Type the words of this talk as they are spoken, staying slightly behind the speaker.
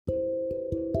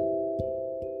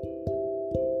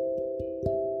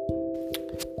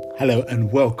Hello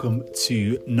and welcome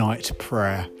to Night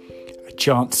Prayer, a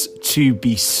chance to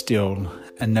be still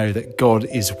and know that God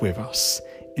is with us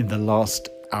in the last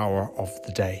hour of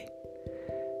the day.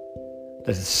 Let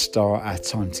us start our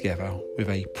time together with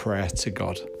a prayer to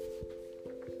God.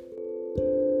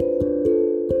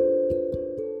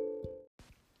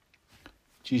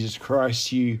 Jesus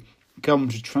Christ, you come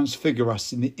to transfigure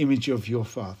us in the image of your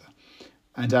Father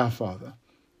and our Father.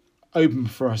 Open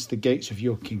for us the gates of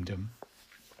your kingdom.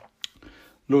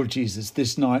 Lord Jesus,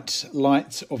 this night,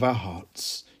 light of our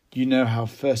hearts, you know how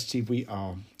thirsty we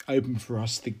are. Open for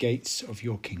us the gates of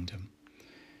your kingdom.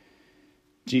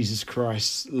 Jesus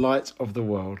Christ, light of the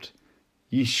world,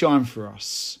 you shine for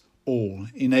us all.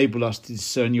 Enable us to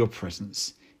discern your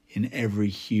presence in every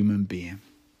human being.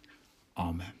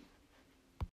 Amen.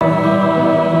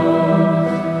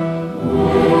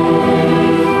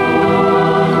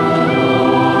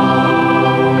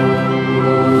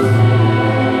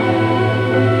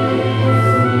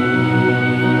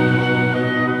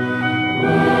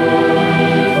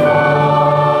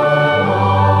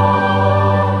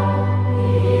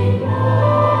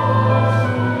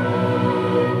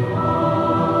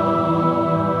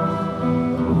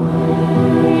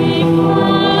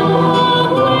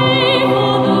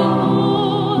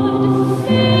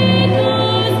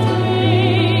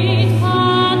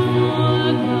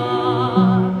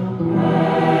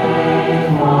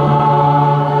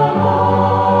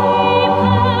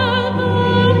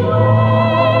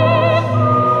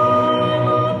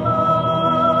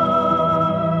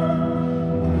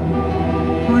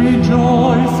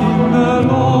 Rejoice in the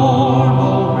Lord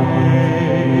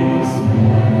always.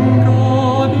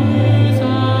 God is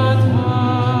at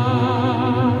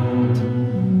hand.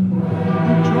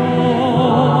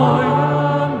 Joy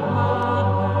and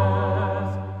gladness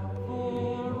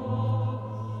for all.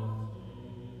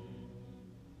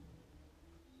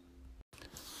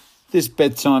 This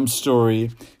bedtime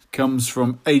story comes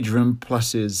from Adrian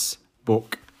Plus's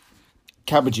book,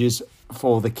 Cabbages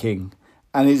for the King,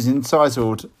 and is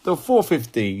entitled The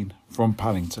 4:15 from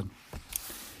Paddington.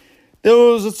 There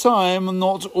was a time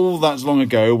not all that long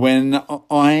ago when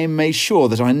I made sure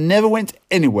that I never went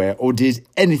anywhere or did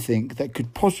anything that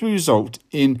could possibly result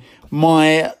in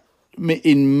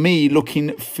me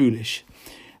looking foolish.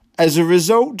 As a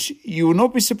result, you will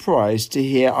not be surprised to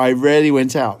hear I rarely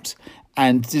went out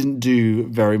and didn't do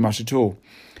very much at all.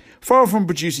 Far from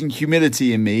producing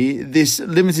humility in me, this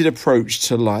limited approach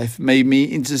to life made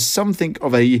me into something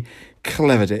of a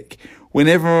clever dick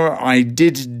whenever I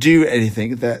did do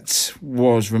anything that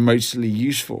was remotely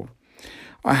useful.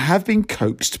 I have been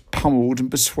coaxed, pummeled and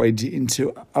persuaded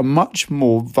into a much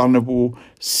more vulnerable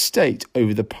state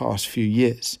over the past few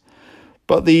years.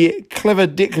 But the clever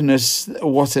dickness,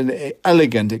 what an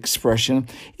elegant expression,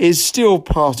 is still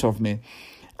part of me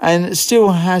and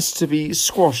still has to be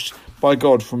squashed by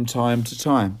God from time to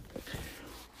time.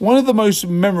 One of the most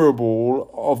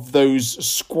memorable of those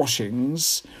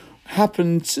squashings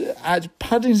happened at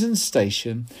Paddington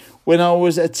Station when I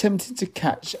was attempting to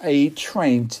catch a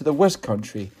train to the West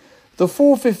Country, the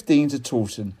 4:15 to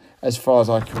Taunton, as far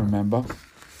as I can remember.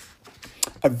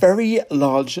 A very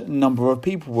large number of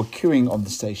people were queuing on the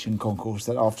station concourse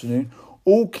that afternoon,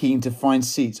 all keen to find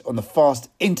seats on the fast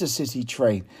intercity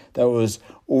train that was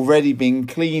already being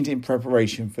cleaned in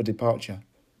preparation for departure.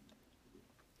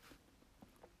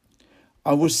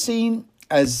 I was keen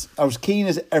as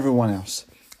everyone else.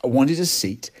 I wanted a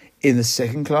seat in the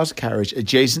second-class carriage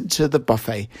adjacent to the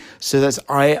buffet so that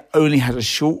I only had a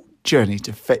short journey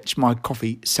to fetch my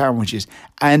coffee, sandwiches,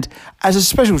 and as a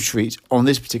special treat on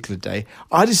this particular day,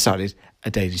 I decided a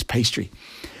Danish pastry.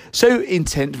 So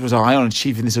intent was I on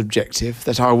achieving this objective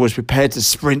that I was prepared to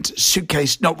sprint,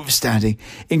 suitcase notwithstanding,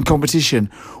 in competition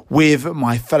with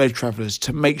my fellow travellers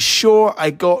to make sure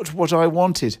I got what I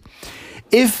wanted.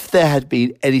 If there had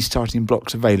been any starting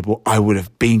blocks available, I would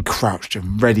have been crouched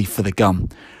and ready for the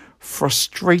gun.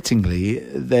 Frustratingly,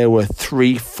 there were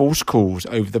 3 false calls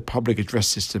over the public address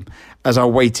system as I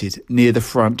waited near the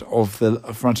front of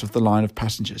the line of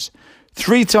passengers.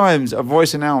 3 times a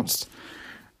voice announced,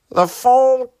 "The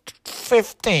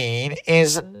 4:15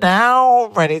 is now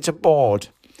ready to board."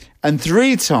 And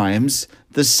 3 times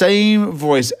the same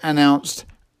voice announced,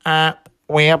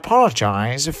 "We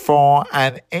apologise for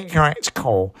an incorrect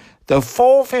call. The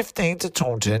 4:15 to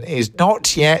Taunton is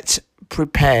not yet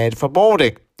prepared for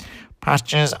boarding.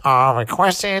 Passengers are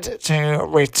requested to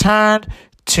return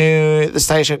to the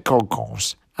station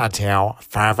concourse until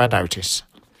further notice."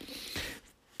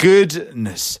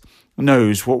 Goodness.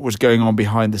 knows what was going on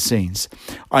behind the scenes.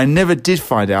 I never did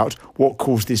find out what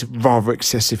caused this rather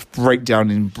excessive breakdown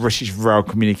in British rail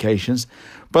communications,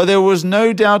 but there was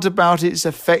no doubt about its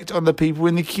effect on the people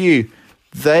in the queue.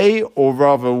 They, or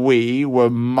rather we, were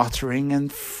muttering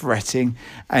and fretting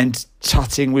and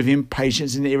tutting with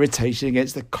impatience and irritation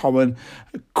against the common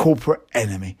corporate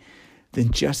enemy.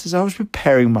 Then just as I was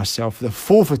preparing myself for the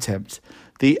fourth attempt,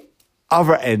 the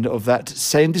other end of that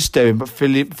same disturbing but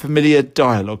familiar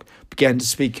dialogue began to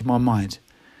speak in my mind.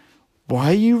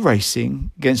 "Why are you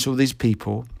racing against all these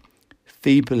people?"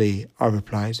 Feebly, I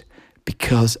replied,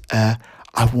 "Because,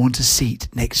 I want a seat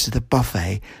next to the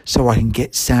buffet so I can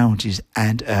get sandwiches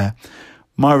and,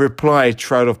 My reply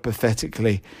trailed off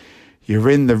pathetically. "You're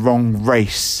in the wrong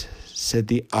race," said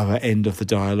the other end of the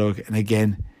dialogue, and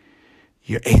again,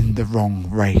 "You're in the wrong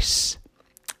race."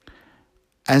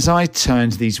 As I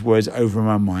turned these words over in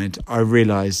my mind, I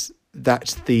realised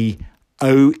that the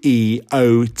OEOTD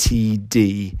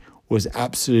was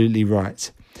absolutely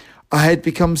right. I had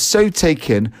become so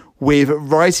taken with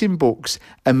writing books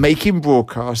and making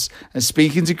broadcasts and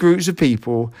speaking to groups of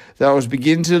people that I was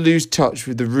beginning to lose touch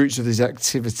with the roots of this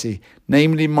activity,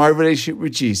 namely my relationship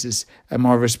with Jesus and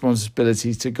my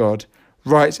responsibility to God.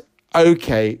 "Right,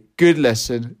 okay, good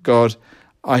lesson, God,"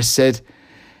 I said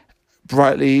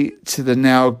brightly to the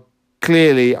now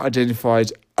clearly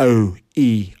identified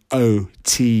OEOTD.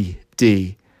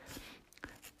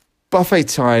 "Buffet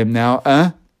time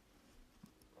now,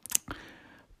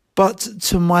 But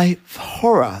to my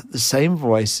horror, the same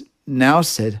voice now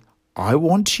said, "I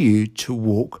want you to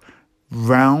walk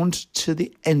round to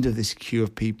the end of this queue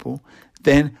of people.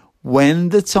 Then, when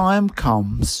the time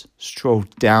comes, stroll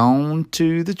down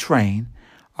to the train.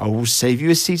 I will save you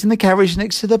a seat in the carriage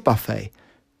next to the buffet."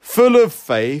 Full of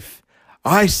faith,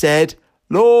 I said,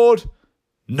 "Lord,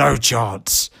 no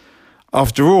chance."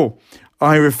 After all,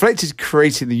 I reflected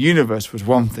creating the universe was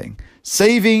one thing.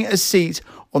 Saving a seat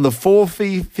on the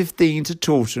 4:15 to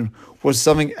Taunton was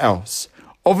something else.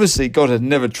 Obviously, God had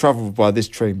never travelled by this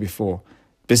train before.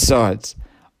 Besides,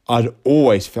 I'd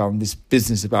always found this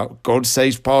business about God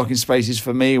saves parking spaces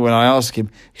for me when I asked him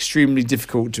extremely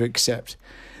difficult to accept.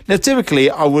 Now, typically,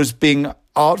 I was being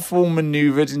artful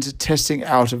manoeuvred into testing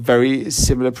out a very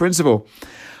similar principle.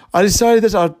 I decided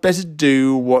that I'd better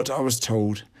do what I was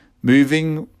told.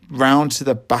 Moving round to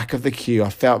the back of the queue, I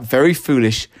felt very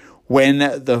foolish when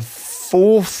the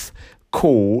fourth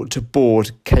call to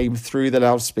board came through the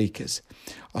loudspeakers.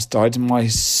 I started my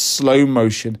slow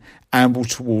motion amble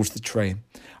towards the train.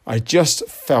 I just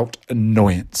felt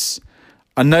annoyance.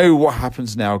 "I know what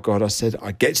happens now, God," I said.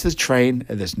 "I get to the train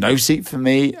and there's no seat for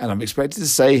me and I'm expected to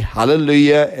say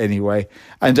hallelujah anyway.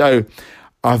 And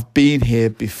I've been here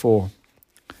before."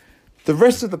 The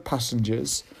rest of the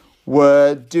passengers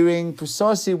were doing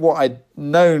precisely what I'd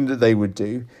known that they would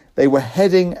do. They were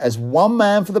heading as one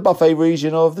man for the buffet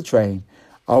region of the train.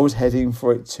 I was heading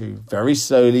for it too, very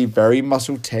slowly, very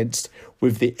muscle tensed,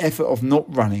 with the effort of not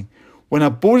running. When I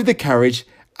boarded the carriage,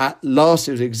 at last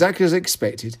it was exactly as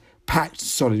expected, packed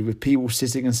solid with people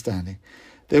sitting and standing.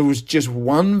 There was just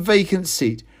one vacant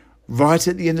seat right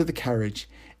at the end of the carriage,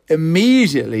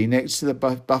 immediately next to the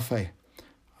buffet.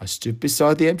 I stood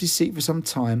beside the empty seat for some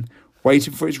time,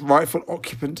 waiting for its rightful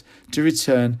occupant to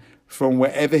return from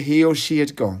wherever he or she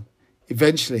had gone.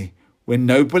 Eventually, when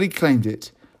nobody claimed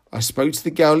it, I spoke to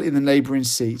the girl in the neighbouring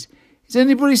seat. "Is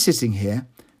anybody sitting here?"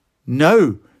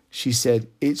 "No," she said,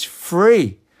 "it's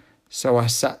free." So I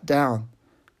sat down.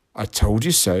 "I told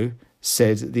you so,"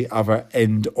 said the other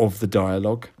end of the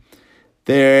dialogue.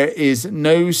 There is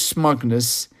no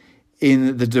smugness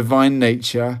in the divine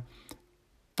nature,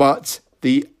 but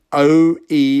the OEOTD,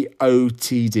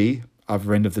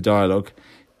 other end of the dialogue,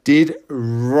 did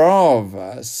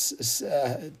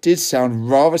sound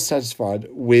rather satisfied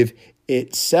with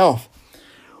itself.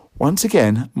 Once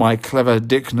again, my clever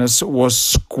dickness was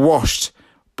squashed,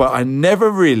 but I never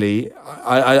really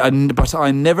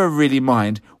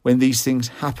mind when these things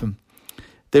happen.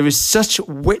 There is such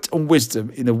wit and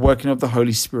wisdom in the working of the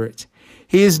Holy Spirit.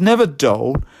 He is never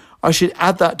dull. I should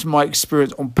add that to my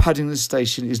experience on Paddington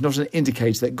Station is not an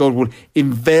indicator that God will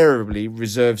invariably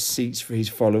reserve seats for his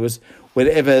followers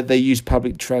whenever they use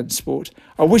public transport.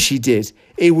 I wish he did.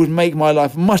 It would make my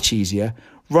life much easier.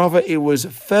 Rather, it was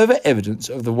further evidence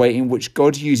of the way in which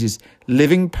God uses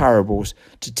living parables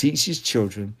to teach his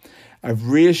children, a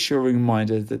reassuring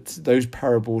reminder that those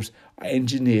parables are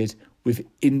engineered with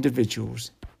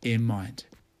individuals in mind.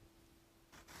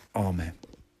 Amen.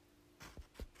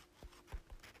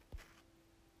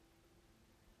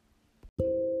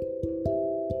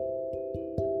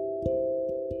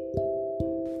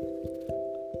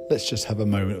 let's just have a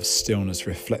moment of stillness,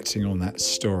 reflecting on that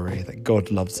story, that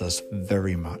God loves us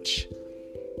very much.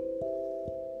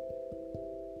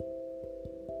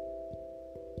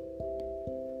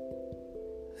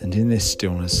 And in this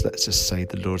stillness, let's just say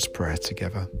the Lord's Prayer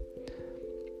together.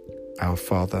 Our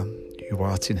Father, who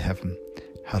art in heaven,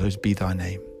 hallowed be thy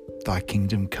name. Thy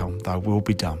kingdom come, thy will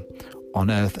be done, on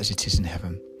earth as it is in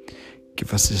heaven.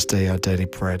 Give us this day our daily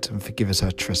bread, and forgive us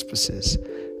our trespasses,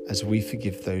 as we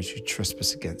forgive those who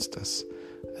trespass against us.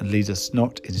 And lead us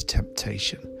not into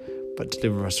temptation, but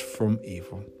deliver us from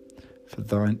evil. For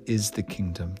thine is the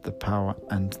kingdom, the power,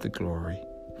 and the glory,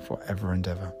 for ever and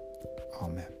ever.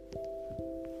 Amen.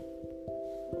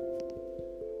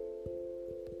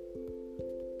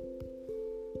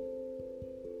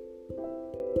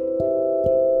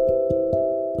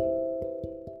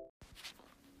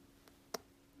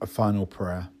 A final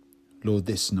prayer. Lord,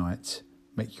 this night,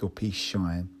 make your peace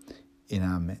shine in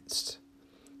our midst.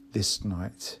 This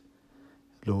night,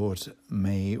 Lord,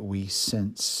 may we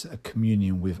sense a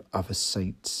communion with other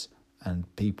saints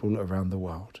and people around the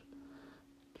world.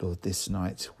 Lord, this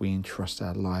night, we entrust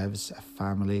our lives, our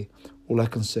family, all our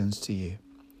concerns to you.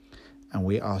 And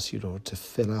we ask you, Lord, to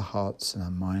fill our hearts and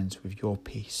our minds with your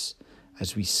peace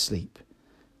as we sleep,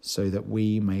 so that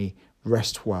we may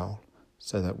rest well,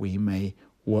 so that we may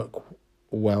work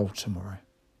well tomorrow.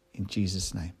 In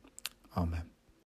Jesus' name, amen.